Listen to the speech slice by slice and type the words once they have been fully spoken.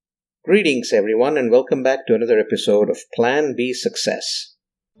Greetings, everyone, and welcome back to another episode of Plan B Success.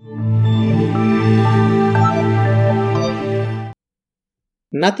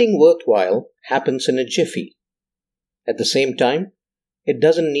 Nothing worthwhile happens in a jiffy. At the same time, it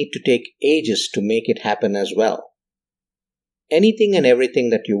doesn't need to take ages to make it happen as well. Anything and everything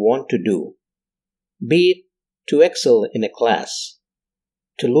that you want to do, be it to excel in a class,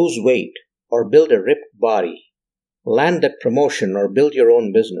 to lose weight, or build a ripped body, land that promotion or build your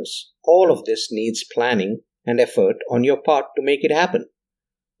own business, all of this needs planning and effort on your part to make it happen.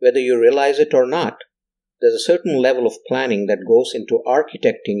 Whether you realize it or not, there's a certain level of planning that goes into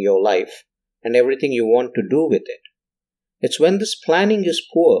architecting your life and everything you want to do with it. It's when this planning is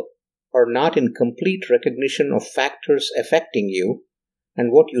poor or not in complete recognition of factors affecting you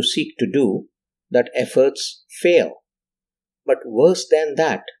and what you seek to do that efforts fail. But worse than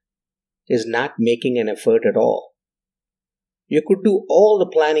that is not making an effort at all. You could do all the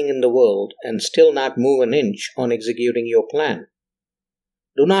planning in the world and still not move an inch on executing your plan.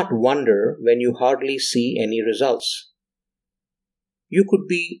 Do not wonder when you hardly see any results. You could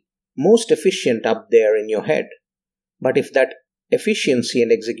be most efficient up there in your head, but if that efficiency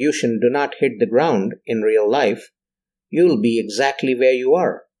and execution do not hit the ground in real life, you'll be exactly where you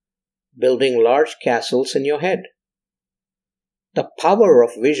are, building large castles in your head. The power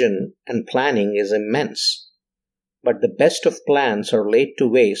of vision and planning is immense. But the best of plans are laid to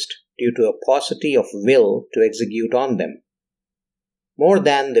waste due to a paucity of will to execute on them. More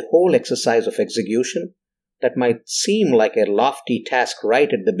than the whole exercise of execution, that might seem like a lofty task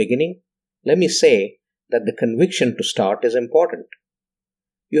right at the beginning, let me say that the conviction to start is important.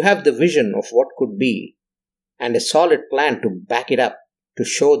 You have the vision of what could be, and a solid plan to back it up, to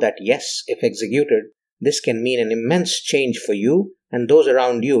show that yes, if executed, this can mean an immense change for you and those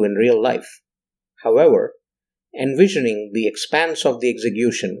around you in real life. However, envisioning the expanse of the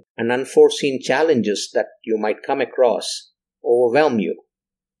execution and unforeseen challenges that you might come across overwhelm you.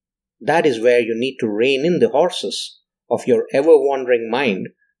 That is where you need to rein in the horses of your ever-wandering mind,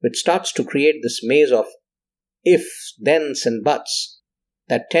 which starts to create this maze of ifs, thens, and buts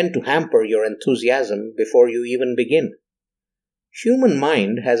that tend to hamper your enthusiasm before you even begin. Human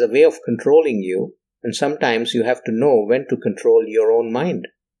mind has a way of controlling you, and sometimes you have to know when to control your own mind.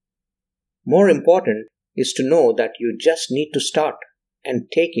 More important is to know that you just need to start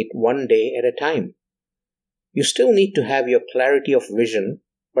and take it one day at a time. You still need to have your clarity of vision,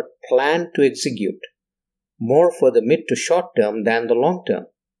 but plan to execute, more for the mid to short term than the long term.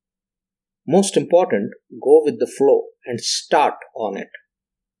 Most important, go with the flow and start on it.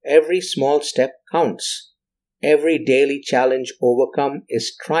 Every small step counts. Every daily challenge overcome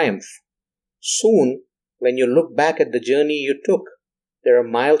is triumph. Soon, when you look back at the journey you took, there are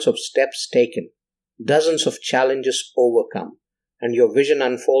miles of steps taken, dozens of challenges overcome, and your vision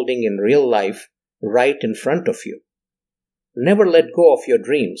unfolding in real life right in front of you. Never let go of your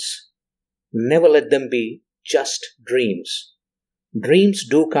dreams. Never let them be just dreams. Dreams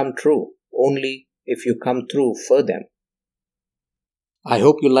do come true only if you come through for them. I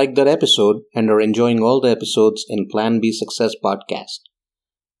hope you liked that episode and are enjoying all the episodes in Plan B Success podcast.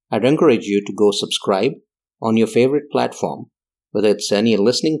 I'd encourage you to go subscribe on your favorite platform, whether it's any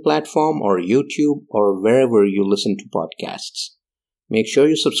listening platform or YouTube or wherever you listen to podcasts. Make sure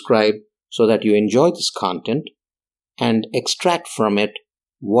you subscribe so that you enjoy this content and extract from it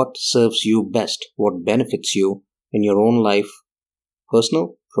what serves you best, what benefits you in your own life,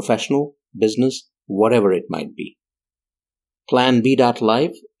 personal, professional, business, whatever it might be.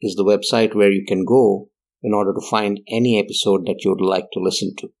 PlanB.live is the website where you can go in order to find any episode that you would like to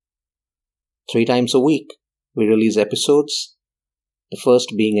listen to. 3 times a week, we release episodes. The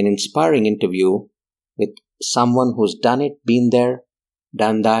first being an inspiring interview with someone who's done it, been there,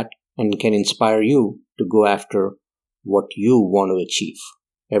 done that, and can inspire you to go after what you want to achieve.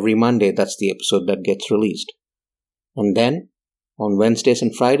 Every Monday, that's the episode that gets released. And then, on Wednesdays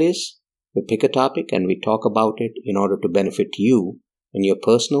and Fridays, we pick a topic and we talk about it in order to benefit you in your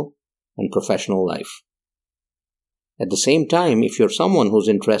personal and professional life. At the same time, if you're someone who's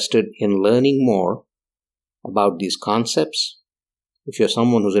interested in learning more about these concepts, if you're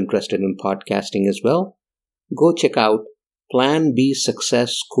someone who's interested in podcasting as well, go check out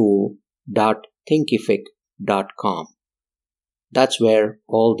planbsuccessschool.thinkific.com. That's where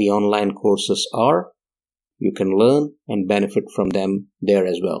all the online courses are. You can learn and benefit from them there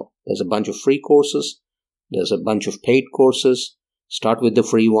as well. There's a bunch of free courses. There's a bunch of paid courses. Start with the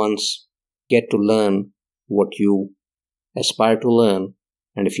free ones. Get to learn what you aspire to learn.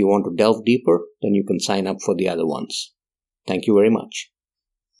 And if you want to delve deeper, then you can sign up for the other ones. Thank you very much.